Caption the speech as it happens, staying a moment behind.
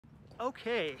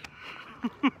Okay.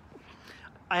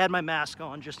 I had my mask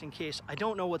on just in case. I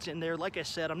don't know what's in there. Like I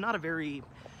said, I'm not a very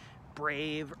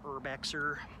brave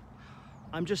urbexer.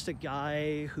 I'm just a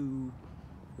guy who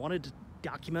wanted to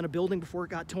document a building before it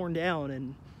got torn down,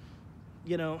 and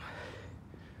you know,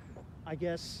 I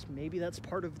guess maybe that's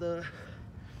part of the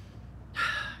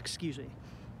excuse me,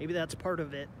 maybe that's part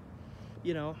of it,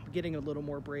 you know, getting a little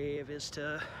more brave, is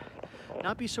to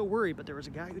not be so worried. But there was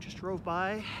a guy who just drove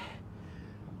by.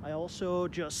 I also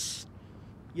just,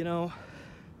 you know,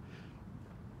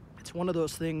 it's one of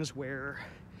those things where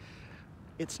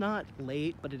it's not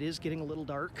late, but it is getting a little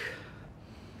dark.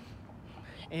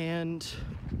 And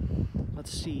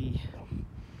let's see,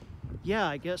 yeah,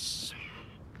 I guess,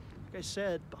 like I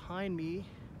said, behind me,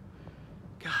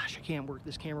 gosh, I can't work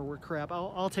this camera worth crap.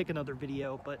 I'll take another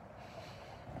video, but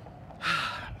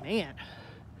man,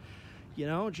 you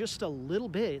know, just a little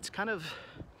bit. It's kind of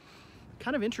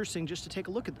interesting just to take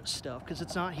a look at this stuff because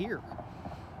it's not here.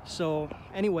 So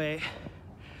anyway,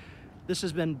 this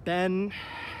has been Ben,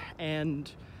 and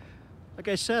like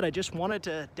I said, I just wanted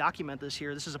to document this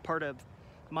here. This is a part of,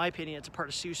 in my opinion, it's a part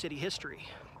of Sioux City history.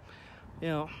 You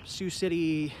know, Sioux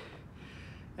City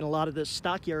and a lot of the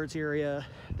stockyards area,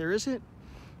 there isn't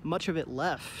much of it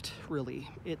left, really.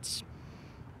 It's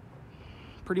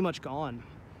pretty much gone,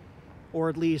 or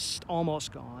at least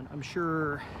almost gone. I'm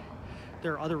sure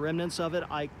there are other remnants of it.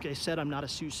 Like I said, I'm not a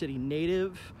Sioux City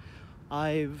native.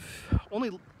 I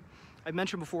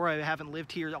mentioned before, I haven't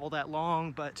lived here all that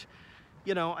long, but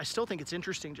you know, I still think it's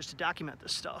interesting just to document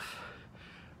this stuff.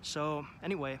 So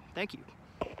anyway, thank you.